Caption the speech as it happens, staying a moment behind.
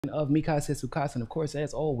of Mikasa Sukasa, and of course,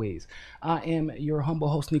 as always, I am your humble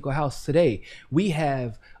host, Niko House. Today, we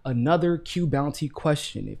have another Qbounti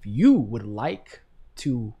question. If you would like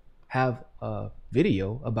to have a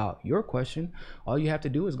video about your question, all you have to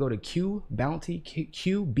do is go to Qbounti,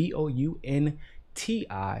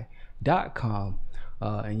 QBOUNTI.com,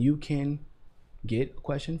 and you can get a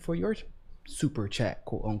question for your super chat,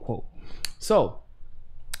 quote unquote. So,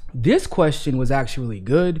 this question was actually really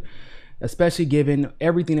good, especially given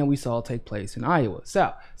everything that we saw take place in Iowa.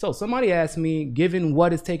 So somebody asked me, given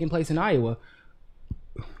what is taking place in Iowa,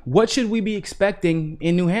 what should we be expecting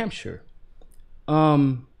in New Hampshire?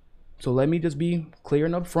 So let me just be clear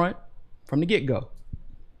and upfront from the get-go.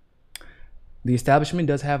 The establishment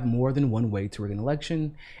does have more than one way to rig an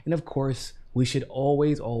election, and of course, we should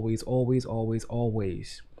always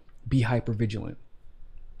be hyper vigilant.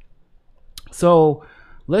 So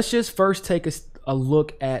let's just first take a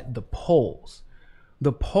look at the polls.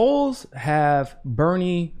 The polls have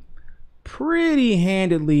Bernie pretty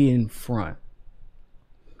handedly in front.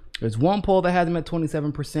 There's one poll that has him at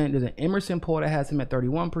 27%. There's an Emerson poll that has him at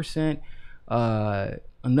 31%.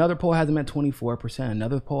 Another poll has him at 24%.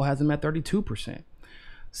 Another poll has him at 32%.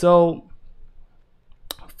 So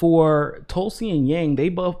for Tulsi and Yang,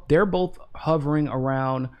 they're both hovering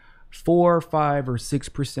around 4, 5, or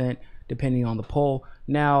 6%, depending on the poll.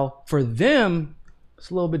 Now, for them, it's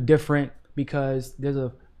a little bit different because there's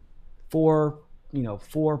a 4.5,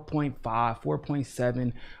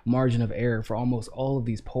 4.7 margin of error for almost all of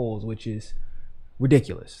these polls, which is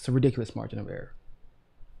ridiculous. It's a ridiculous margin of error.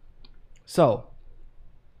 So,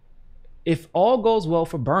 if all goes well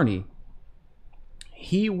for Bernie,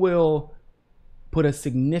 he will put a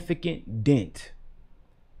significant dent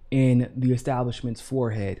in the establishment's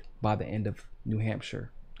forehead by the end of New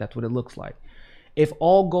Hampshire. That's what it looks like. If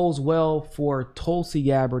all goes well for Tulsi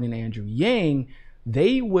Gabbard and Andrew Yang,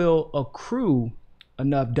 they will accrue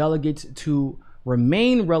enough delegates to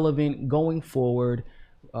remain relevant going forward,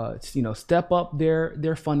 step up their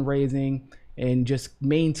fundraising and just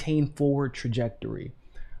maintain forward trajectory.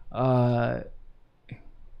 Buttigieg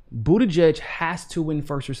has to win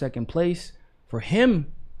first or second place for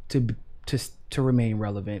him to remain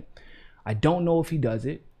relevant. I don't know if he does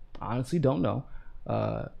it. I honestly don't know.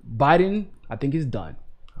 Biden, I think, is done.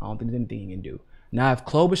 I don't think there's anything he can do. Now, if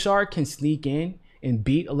Klobuchar can sneak in and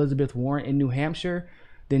beat Elizabeth Warren in New Hampshire,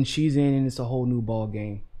 then she's in and it's a whole new ball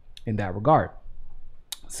game in that regard.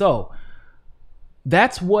 So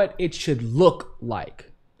that's what it should look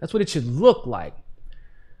like. That's what it should look like.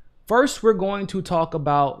 First, we're going to talk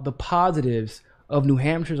about the positives of New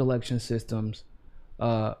Hampshire's election systems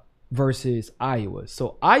versus Iowa's.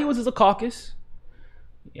 So Iowa's is a caucus.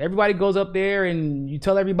 Everybody goes up there and you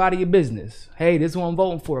tell everybody your business. Hey, this is what I'm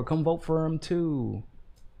voting for. Come vote for him too.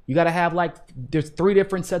 You got to have there's 3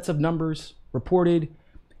 different sets of numbers reported.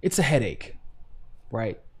 It's a headache,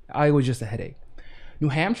 right? Iowa's just a headache. New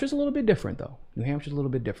Hampshire's a little bit different though. New Hampshire's a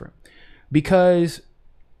little bit different because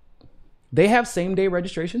they have same day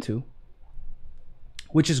registration too,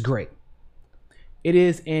 which is great. It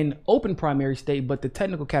is an open primary state, but the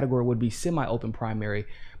technical category would be semi-open primary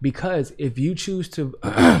because if you choose to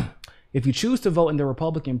vote in the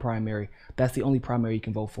Republican primary, that's the only primary you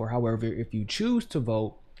can vote for. However, if you choose to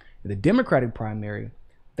vote in the Democratic primary,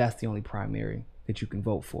 that's the only primary that you can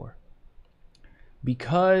vote for.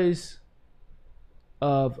 Because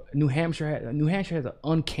of New Hampshire has an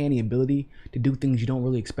uncanny ability to do things you don't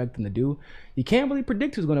really expect them to do. You can't really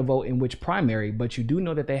predict who's going to vote in which primary, but you do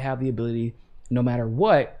know that they have the ability, no matter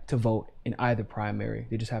what, to vote in either primary.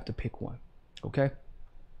 They just have to pick one. Okay.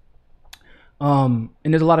 And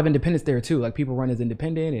there's a lot of independents there too. Like people run as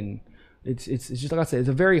independent, and it's just like I said, it's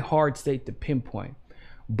a very hard state to pinpoint.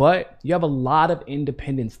 But you have a lot of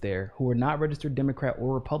independents there who are not registered Democrat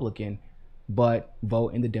or Republican, but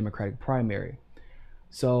vote in the Democratic primary.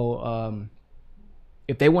 So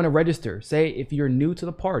if they want to register, say if you're new to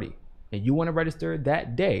the party and you want to register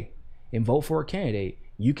that day and vote for a candidate,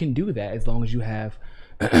 you can do that as long as you have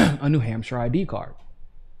a New Hampshire ID card.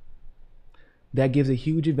 That gives a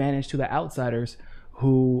huge advantage to the outsiders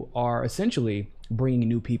who are essentially bringing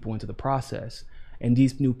new people into the process. And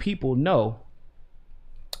these new people know,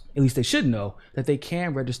 at least they should know, that they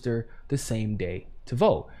can register the same day to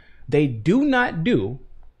vote. They do not do,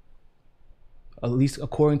 at least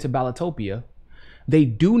according to Ballotopia, they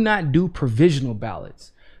do not do provisional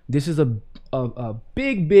ballots. This is a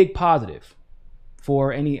big positive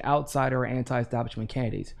for any outsider or anti-establishment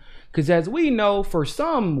candidates. Because as we know, for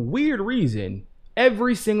some weird reason,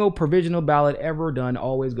 every single provisional ballot ever done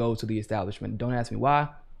always goes to the establishment. Don't ask me why,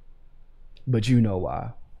 but you know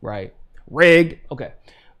why, right? Rigged. Okay.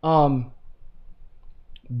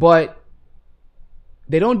 But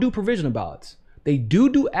they don't do provisional ballots. They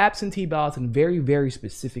do absentee ballots in very, very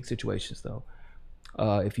specific situations, though.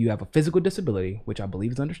 If you have a physical disability, which I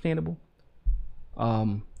believe is understandable.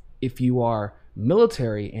 If you are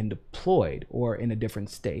military and deployed or in a different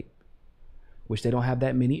state, which they don't have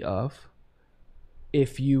that many of.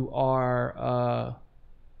 If you are,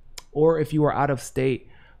 or if you are out of state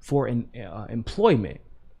for employment,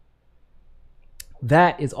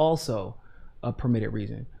 that is also a permitted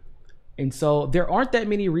reason. And so there aren't that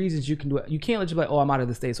many reasons you can do it. You can't just be like, oh, I'm out of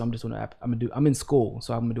the state, so I'm in school,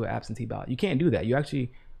 so I'm gonna do an absentee ballot. You can't do that. You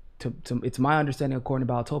actually, it's my understanding according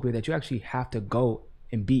to Ballotopia that you actually have to go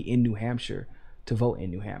and be in New Hampshire to vote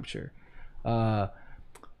in New Hampshire. And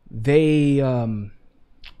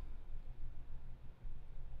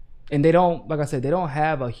they don't, like I said, they don't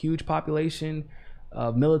have a huge population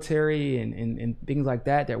of military and things like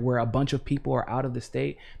that where a bunch of people are out of the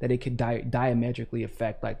state, that it could diametrically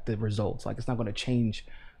affect like the results. Like it's not going to change,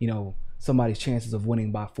 somebody's chances of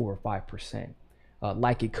winning by 4 or 5%,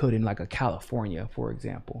 like it could in like a California, for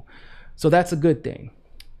example. So that's a good thing.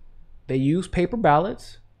 They use paper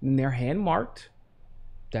ballots and they're hand marked.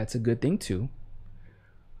 That's a good thing too.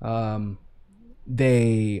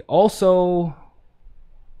 They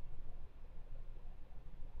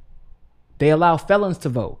allow felons to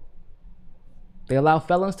vote.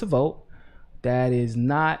 That is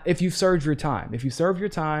not, if you've served your time. If you serve your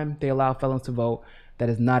time, they allow felons to vote. That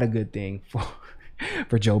is not a good thing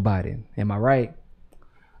for Joe Biden. Am I right?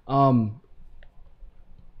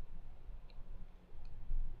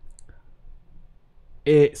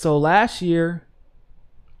 So last year,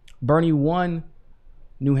 Bernie won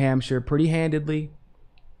New Hampshire pretty handedly.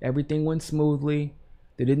 Everything went smoothly.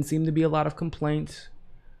 There didn't seem to be a lot of complaints.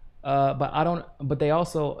 But they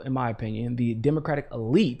also, in my opinion, the Democratic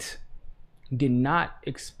elite did not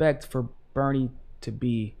expect for Bernie to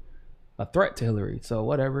be a threat to Hillary. So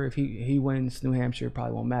whatever, if he wins New Hampshire, it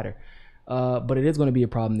probably won't matter. But it is going to be a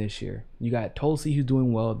problem this year. You got Tulsi, who's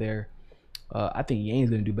doing well there. I think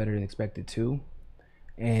Yane's going to do better than expected too.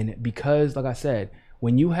 And because, like I said,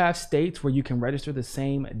 when you have states where you can register the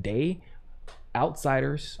same day,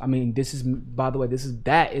 outsiders, I mean, this is, by the way,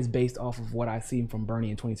 that is based off of what I seen from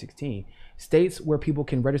Bernie in 2016. States where people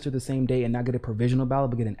can register the same day and not get a provisional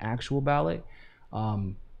ballot but get an actual ballot,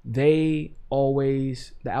 the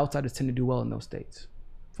outsiders tend to do well in those states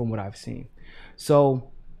from what I've seen.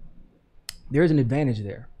 So there's an advantage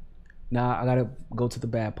there. Now I gotta go to the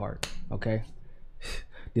bad part. Okay,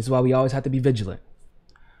 this is why we always have to be vigilant.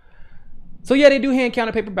 So yeah, they do hand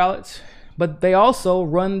counted paper ballots, but they also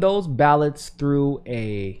run those ballots through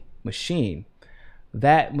a machine.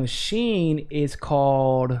 That machine is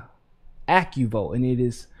called AccuVote, and it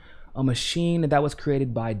is a machine that was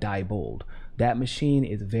created by Diebold. That machine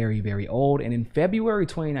is very, very old, and in February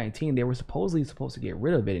 2019, they were supposedly supposed to get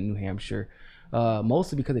rid of it in New Hampshire,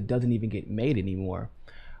 mostly because it doesn't even get made anymore.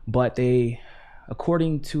 But they,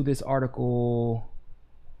 according to this article,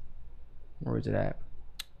 where is it at?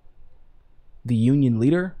 The Union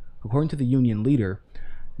Leader. According to the Union Leader,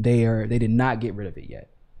 they did not get rid of it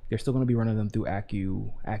yet. They're still going to be running them through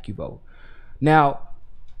AccuVote. Now,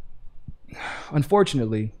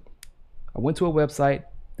 unfortunately, I went to a website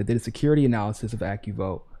that did a security analysis of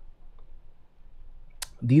AccuVote.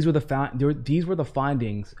 These were the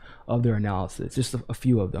findings of their analysis, just a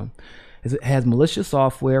few of them. It has malicious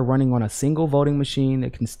software running on a single voting machine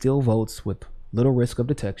that can steal votes with little risk of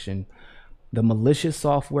detection. The malicious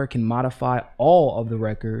software can modify all of the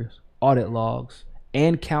records, audit logs,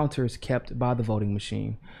 and counters kept by the voting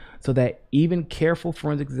machine, so that even careful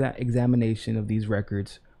forensic examination of these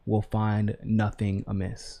records will find nothing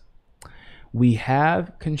amiss. We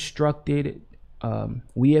have constructed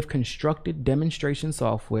demonstration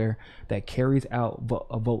software that carries out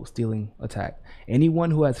a vote stealing attack. Anyone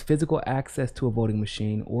who has physical access to a voting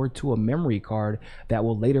machine or to a memory card that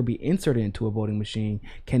will later be inserted into a voting machine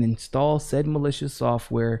can install said malicious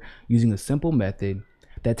software using a simple method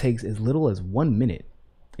that takes as little as 1 minute.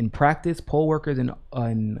 In practice, poll workers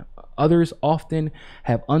and others often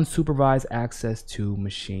have unsupervised access to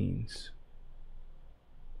machines.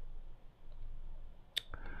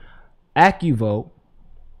 AccuVote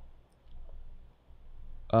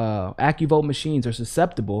machines are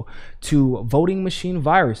susceptible to voting machine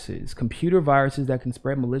viruses, computer viruses that can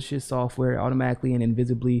spread malicious software automatically and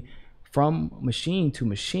invisibly from machine to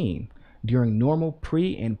machine during normal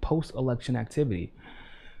pre- and post-election activity.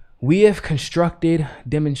 We have constructed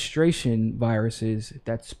demonstration viruses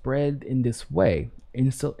that spread in this way,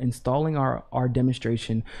 installing our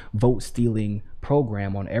demonstration vote stealing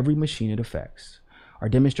program on every machine it affects. Our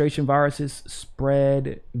demonstration viruses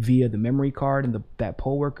spread via the memory card and that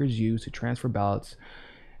poll workers use to transfer ballots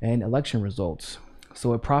and election results.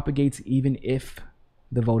 So it propagates even if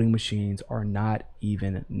the voting machines are not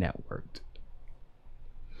even networked.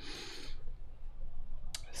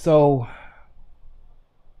 So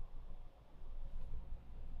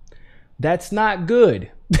that's not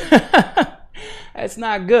good. That's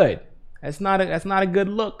not good. That's not a good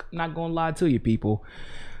look. I'm not gonna lie to you, people.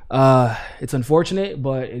 It's unfortunate,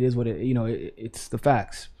 but it is what it's the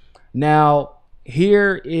facts. Now,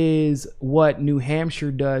 here is what New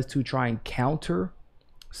Hampshire does to try and counter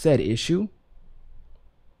said issue.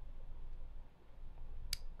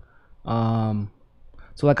 So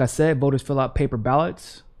like I said, voters fill out paper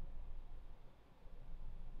ballots,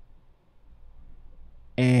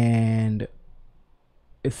 and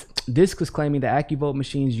this is claiming that AccuVote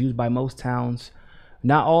machines used by most towns,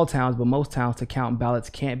 not all towns, but most towns, to count ballots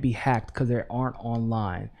can't be hacked because they aren't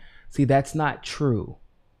online. See, that's not true.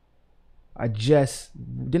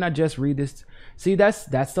 Didn't I just read this? See, that's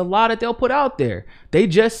the lie that they'll put out there. They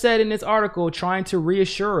just said in this article, trying to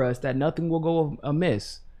reassure us that nothing will go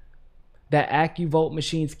amiss, that AccuVote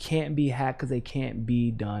machines can't be hacked because they can't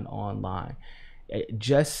be done online. It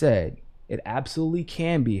just said it absolutely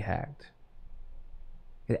can be hacked.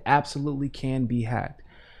 It absolutely can be hacked.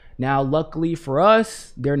 Now, luckily for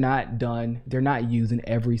us, they're not done. They're not used in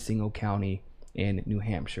every single county in New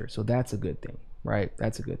Hampshire. So that's a good thing, right?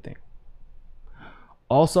 That's a good thing.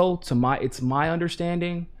 Also, it's my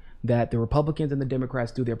understanding that the Republicans and the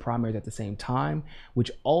Democrats do their primaries at the same time,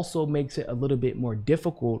 which also makes it a little bit more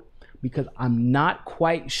difficult because I'm not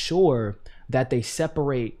quite sure that they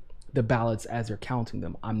separate the ballots as they're counting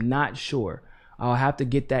them. I'm not sure. I'll have to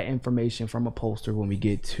get that information from a pollster when we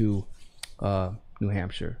get to New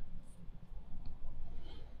Hampshire.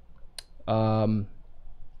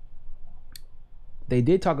 They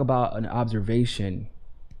did talk about an observation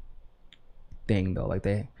thing though,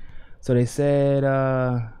 so they said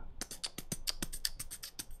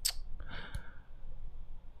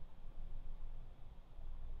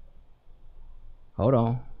hold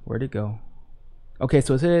on, where'd it go? Okay,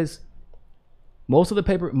 so it says most of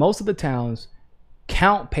the towns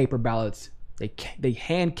count paper ballots. They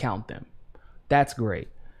hand count them. That's great.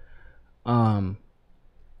 And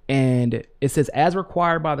it says, as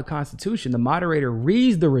required by the Constitution, the moderator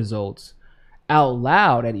reads the results out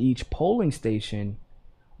loud at each polling station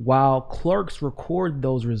while clerks record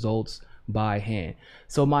those results by hand.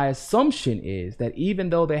 So my assumption is that even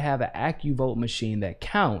though they have an AccuVote machine that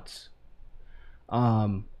counts,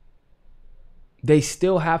 they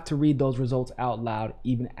still have to read those results out loud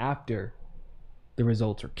even after the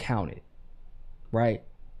results are counted, right?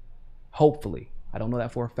 Hopefully. I don't know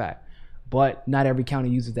that for a fact, but not every county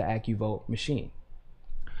uses the AccuVote machine.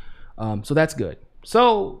 So that's good.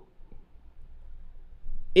 So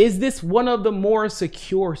is this one of the more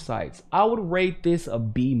secure sites? I would rate this a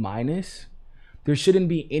B-. There shouldn't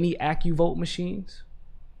be any AccuVote machines,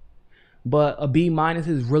 but a B-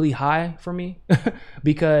 is really high for me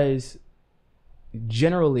because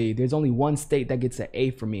generally there's only one state that gets an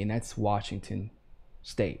A for me, and that's Washington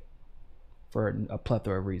State for a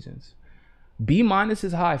plethora of reasons. B-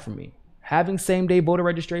 is high for me. Having same-day voter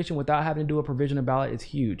registration without having to do a provisional ballot is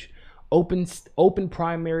huge. Open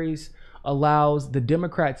primaries allows the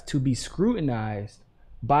Democrats to be scrutinized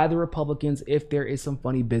by the Republicans if there is some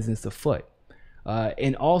funny business afoot.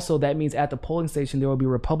 And also that means at the polling station, there will be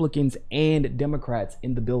Republicans and Democrats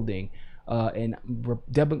in the building. And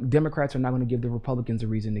Democrats are not going to give the Republicans a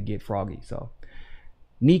reason to get froggy. So,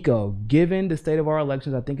 Niko, given the state of our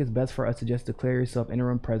elections, I think it's best for us to just declare yourself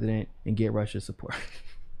interim president and get Russia's support.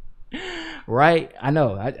 Right? I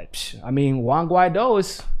know. I mean, Juan Guaido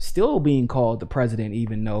is still being called the president,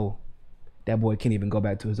 even though that boy can't even go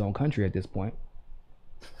back to his own country at this point.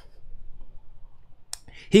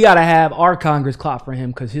 He got to have our Congress clap for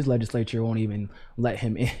him because his legislature won't even let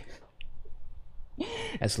him in.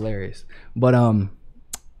 That's hilarious. But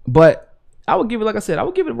I would give it, like I said, I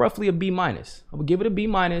would give it roughly a B-. I would give it a B-,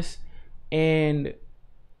 and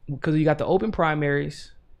because you got the open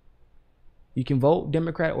primaries, you can vote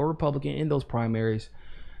Democrat or Republican in those primaries.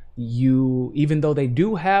 Even though they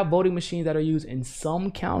do have voting machines that are used in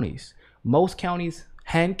some counties, most counties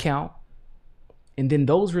hand count, and then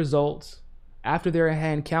those results, after they're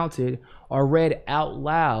hand counted, are read out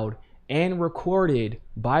loud and recorded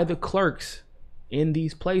by the clerks in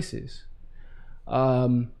these places.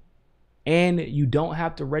 And you don't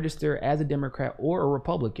have to register as a Democrat or a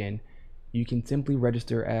Republican. You can simply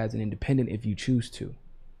register as an independent if you choose to.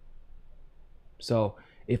 So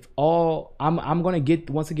I'm going to get,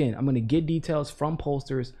 once again, I'm going to get details from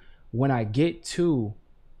pollsters when I get to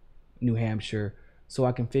New Hampshire, so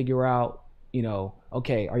I can figure out, you know,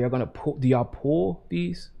 okay, are y'all gonna pull? Do y'all pull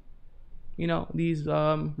these, you know, these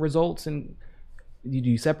results, and do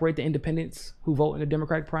you separate the independents who vote in the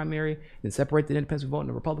Democratic primary, then separate the independents who vote in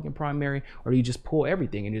the Republican primary, or do you just pull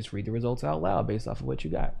everything and just read the results out loud based off of what you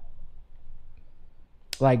got?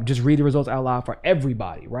 Like, just read the results out loud for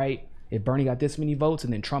everybody, right? If Bernie got this many votes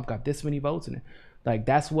and then Trump got this many votes, and like,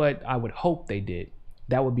 that's what I would hope they did.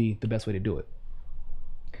 That would be the best way to do it.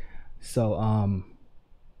 So,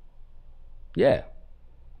 yeah,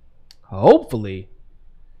 hopefully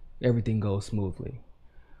everything goes smoothly.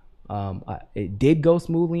 It did go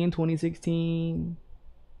smoothly in 2016.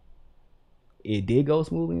 It did go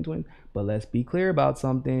smoothly in 20, but let's be clear about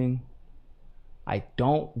something. I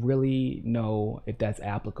don't really know if that's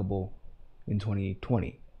applicable in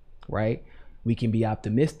 2020, right? We can be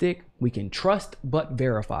optimistic, we can trust, but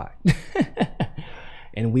verify.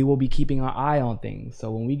 And we will be keeping our eye on things.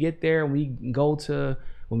 So when we get there, we're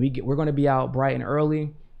going to be out bright and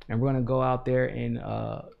early, and we're going to go out there and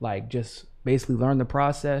like just basically learn the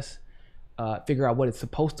process, figure out what it's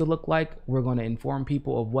supposed to look like. We're going to inform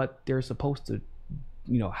people of what they're supposed to,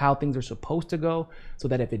 you know, how things are supposed to go, so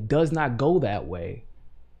that if it does not go that way,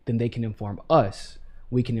 then they can inform us.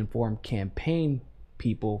 We can inform campaign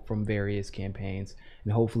people from various campaigns,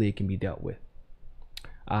 and hopefully it can be dealt with.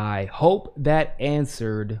 I hope that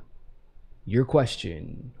answered your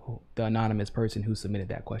question, the anonymous person who submitted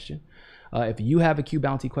that question. If you have a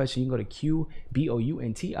Qbounti question, you can go to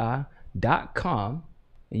Qbounti.com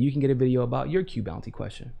and you can get a video about your Qbounti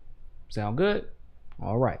question. Sound good?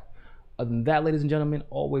 All right. Other than that, ladies and gentlemen,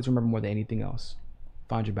 always remember, more than anything else,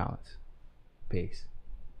 find your balance. Peace.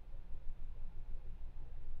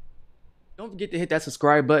 Don't forget to hit that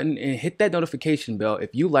subscribe button and hit that notification bell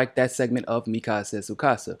if you like that segment of Mi Casa es Su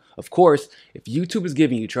Casa. Of course, if YouTube is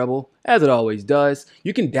giving you trouble, as it always does,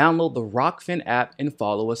 you can download the ROKFIN app and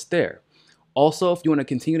follow us there. Also, if you want to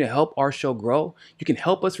continue to help our show grow, you can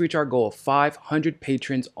help us reach our goal of 500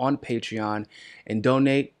 patrons on Patreon and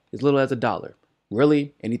donate as little as $1.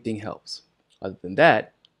 Really, anything helps. Other than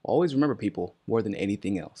that, always remember, people, more than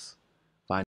anything else,